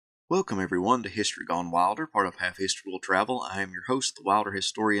Welcome everyone to History Gone Wilder, part of Half History Will Travel. I am your host, the Wilder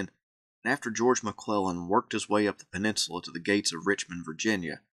Historian, and after George McClellan worked his way up the peninsula to the gates of Richmond,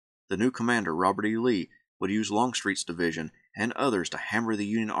 Virginia, the new commander, Robert E. Lee, would use Longstreet's division and others to hammer the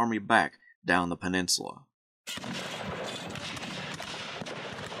Union Army back down the peninsula.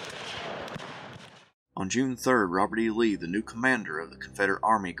 On June 3rd, Robert E. Lee, the new commander of the Confederate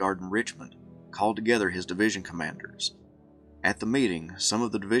Army guarding Richmond, called together his division commanders. At the meeting, some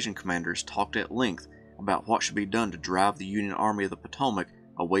of the division commanders talked at length about what should be done to drive the Union Army of the Potomac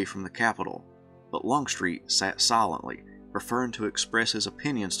away from the capital, but Longstreet sat silently, preferring to express his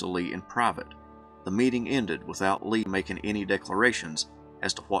opinions to Lee in private. The meeting ended without Lee making any declarations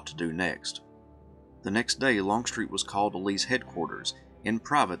as to what to do next. The next day, Longstreet was called to Lee's headquarters. In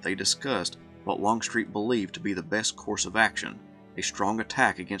private, they discussed what Longstreet believed to be the best course of action, a strong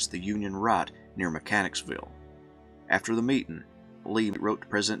attack against the Union right near Mechanicsville. After the meeting, Lee wrote to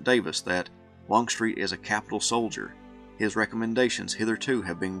President Davis that Longstreet is a capital soldier. His recommendations hitherto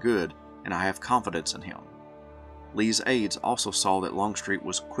have been good, and I have confidence in him. Lee's aides also saw that Longstreet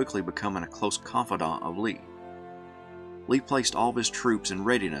was quickly becoming a close confidant of Lee. Lee placed all of his troops in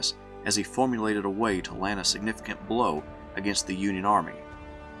readiness as he formulated a way to land a significant blow against the Union Army.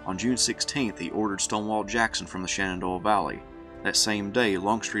 On June 16th, he ordered Stonewall Jackson from the Shenandoah Valley. That same day,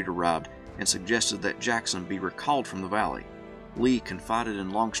 Longstreet arrived and suggested that Jackson be recalled from the valley. Lee confided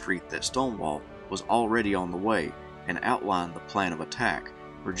in Longstreet that Stonewall was already on the way and outlined the plan of attack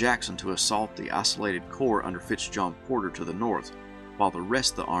for Jackson to assault the isolated corps under Fitz-John Porter to the north, while the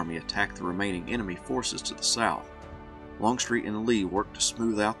rest of the army attacked the remaining enemy forces to the south. Longstreet and Lee worked to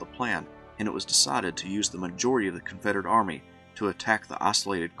smooth out the plan, and it was decided to use the majority of the Confederate army to attack the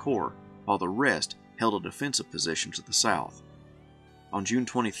isolated corps, while the rest held a defensive position to the south. On June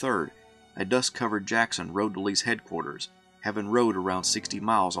 23rd, a dust-covered Jackson rode to Lee's headquarters, having rode around 60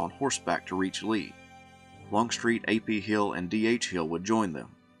 miles on horseback to reach Lee. Longstreet, A.P. Hill, and D.H. Hill would join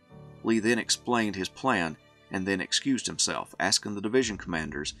them. Lee then explained his plan and then excused himself, asking the division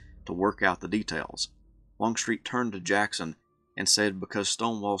commanders to work out the details. Longstreet turned to Jackson and said because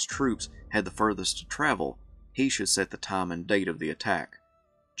Stonewall's troops had the furthest to travel, he should set the time and date of the attack.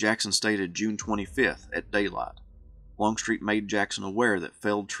 Jackson stated June 25th at daylight. Longstreet made Jackson aware that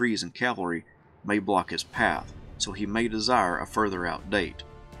felled trees and cavalry may block his path, so he may desire a further out date.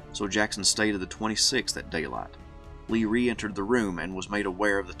 So Jackson stated the 26th at daylight. Lee re-entered the room and was made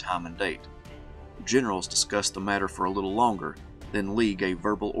aware of the time and date. The generals discussed the matter for a little longer, then Lee gave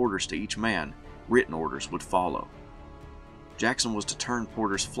verbal orders to each man. Written orders would follow. Jackson was to turn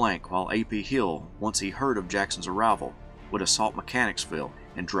Porter's flank, while A.P. Hill, once he heard of Jackson's arrival, would assault Mechanicsville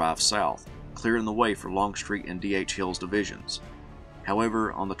and drive south, clearing the way for Longstreet and D.H. Hill's divisions.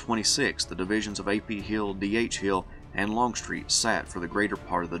 However, on the 26th, the divisions of A.P. Hill, D.H. Hill, and Longstreet sat for the greater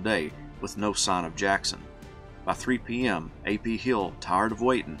part of the day with no sign of Jackson. By 3 p.m., A.P. Hill, tired of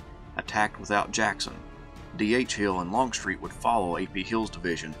waiting, attacked without Jackson. D.H. Hill and Longstreet would follow A.P. Hill's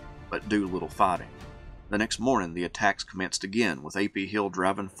division, but do little fighting. The next morning, the attacks commenced again, with A.P. Hill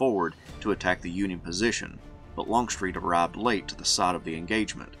driving forward to attack the Union position, but Longstreet arrived late to the site of the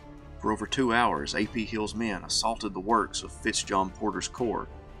engagement. For over 2 hours, A.P. Hill's men assaulted the works of Fitz-John Porter's corps.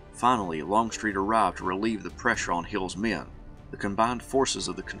 Finally, Longstreet arrived to relieve the pressure on Hill's men. The combined forces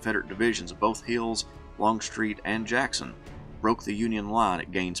of the Confederate divisions of both Hill's, Longstreet, and Jackson broke the Union line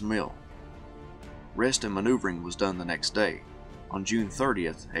at Gaines' Mill. Rest and maneuvering was done the next day. On June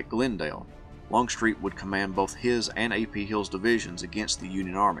 30th, at Glendale, Longstreet would command both his and A.P. Hill's divisions against the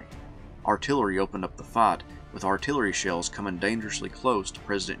Union Army. Artillery opened up the fight, with artillery shells coming dangerously close to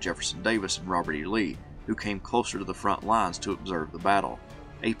President Jefferson Davis and Robert E. Lee, who came closer to the front lines to observe the battle.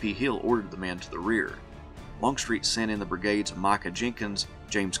 A.P. Hill ordered the men to the rear. Longstreet sent in the brigades of Micah Jenkins,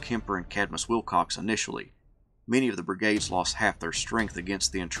 James Kemper, and Cadmus Wilcox initially. Many of the brigades lost half their strength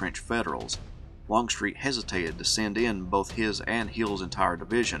against the entrenched Federals. Longstreet hesitated to send in both his and Hill's entire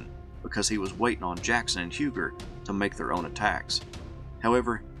division because he was waiting on Jackson and Huger to make their own attacks.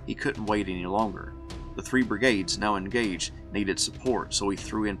 However, he couldn't wait any longer. The 3 brigades now engaged needed support, so he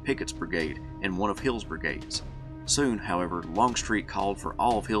threw in Pickett's brigade and one of Hill's brigades. Soon, however, Longstreet called for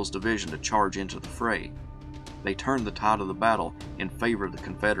all of Hill's division to charge into the fray. They turned the tide of the battle in favor of the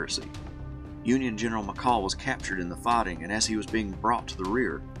Confederacy. Union General McCall was captured in the fighting, and as he was being brought to the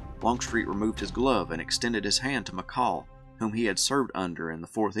rear, Longstreet removed his glove and extended his hand to McCall, whom he had served under in the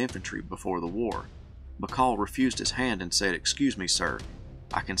 4th Infantry before the war. McCall refused his hand and said, "Excuse me, sir.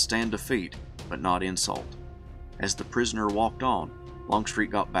 I can stand defeat, but not insult." As the prisoner walked on, Longstreet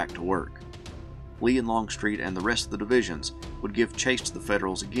got back to work. Lee and Longstreet and the rest of the divisions would give chase to the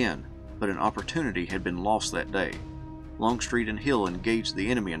Federals again, but an opportunity had been lost that day. Longstreet and Hill engaged the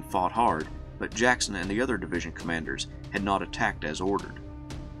enemy and fought hard, but Jackson and the other division commanders had not attacked as ordered.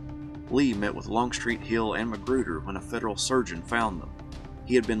 Lee met with Longstreet, Hill, and Magruder when a Federal surgeon found them.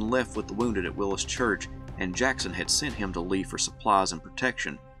 He had been left with the wounded at Willis Church, and Jackson had sent him to Lee for supplies and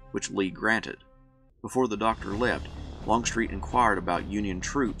protection, which Lee granted. Before the doctor left, Longstreet inquired about Union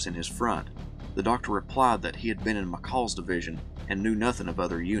troops in his front. The doctor replied that he had been in McCall's division and knew nothing of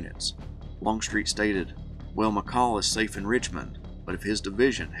other units. Longstreet stated, "Well, McCall is safe in Richmond, but if his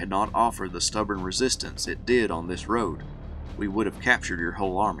division had not offered the stubborn resistance it did on this road, we would have captured your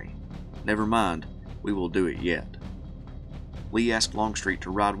whole army. Never mind, we will do it yet." Lee asked Longstreet to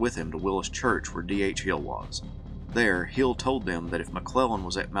ride with him to Willis Church where D.H. Hill was. There, Hill told them that if McClellan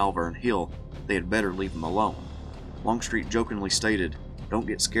was at Malvern Hill, they had better leave him alone. Longstreet jokingly stated, "Don't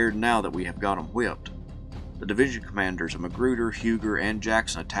get scared now that we have got him whipped." The division commanders of Magruder, Huger, and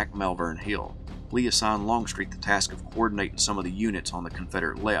Jackson attacked Malvern Hill. Lee assigned Longstreet the task of coordinating some of the units on the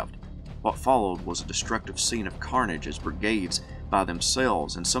Confederate left. What followed was a destructive scene of carnage as brigades by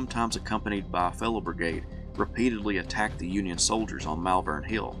themselves and sometimes accompanied by a fellow brigade repeatedly attacked the Union soldiers on Malvern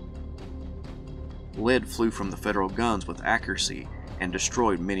Hill. Lead flew from the Federal guns with accuracy and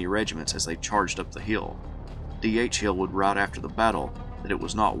destroyed many regiments as they charged up the hill. D.H. Hill would write after the battle that it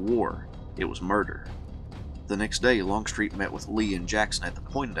was not war, it was murder. The next day, Longstreet met with Lee and Jackson at the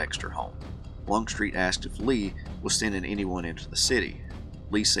Poindexter home. Longstreet asked if Lee was sending anyone into the city.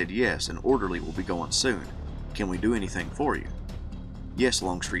 Lee said yes, an orderly will be going soon. Can we do anything for you? Yes,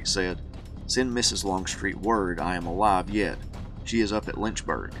 Longstreet said. Send Mrs. Longstreet word I am alive yet. She is up at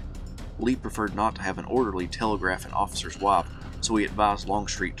Lynchburg. Lee preferred not to have an orderly telegraph an officer's wife, so he advised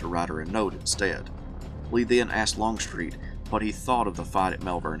Longstreet to write her a note instead. Lee then asked Longstreet what he thought of the fight at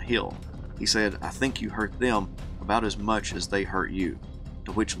Malvern Hill. He said, "I think you hurt them about as much as they hurt you,"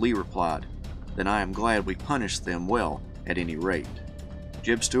 to which Lee replied, "Then I am glad we punished them well at any rate."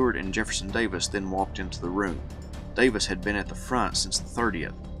 Jeb Stuart and Jefferson Davis then walked into the room. Davis had been at the front since the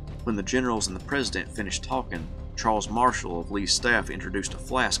 30th. When the generals and the president finished talking, Charles Marshall of Lee's staff introduced a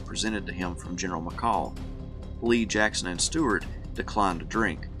flask presented to him from General McCall. Lee, Jackson, and Stuart declined to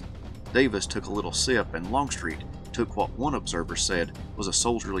drink. Davis took a little sip, and Longstreet took what one observer said was a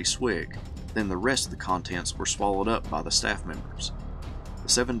soldierly swig. Then the rest of the contents were swallowed up by the staff members. The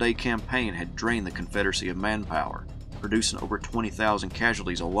 7-day campaign had drained the Confederacy of manpower, producing over 20,000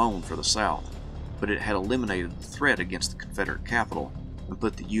 casualties alone for the South, but it had eliminated the threat against the Confederate capital and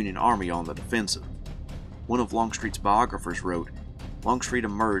put the Union Army on the defensive. One of Longstreet's biographers wrote, "Longstreet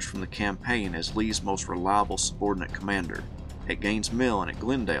emerged from the campaign as Lee's most reliable subordinate commander. At Gaines' Mill and at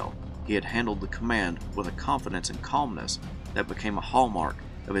Glendale, he had handled the command with a confidence and calmness that became a hallmark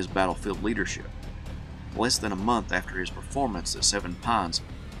of his battlefield leadership." Less than a month after his performance at Seven Pines,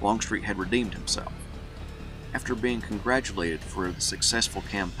 Longstreet had redeemed himself. After being congratulated for the successful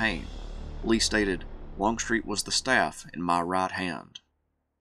campaign, Lee stated, "Longstreet was the staff in my right hand."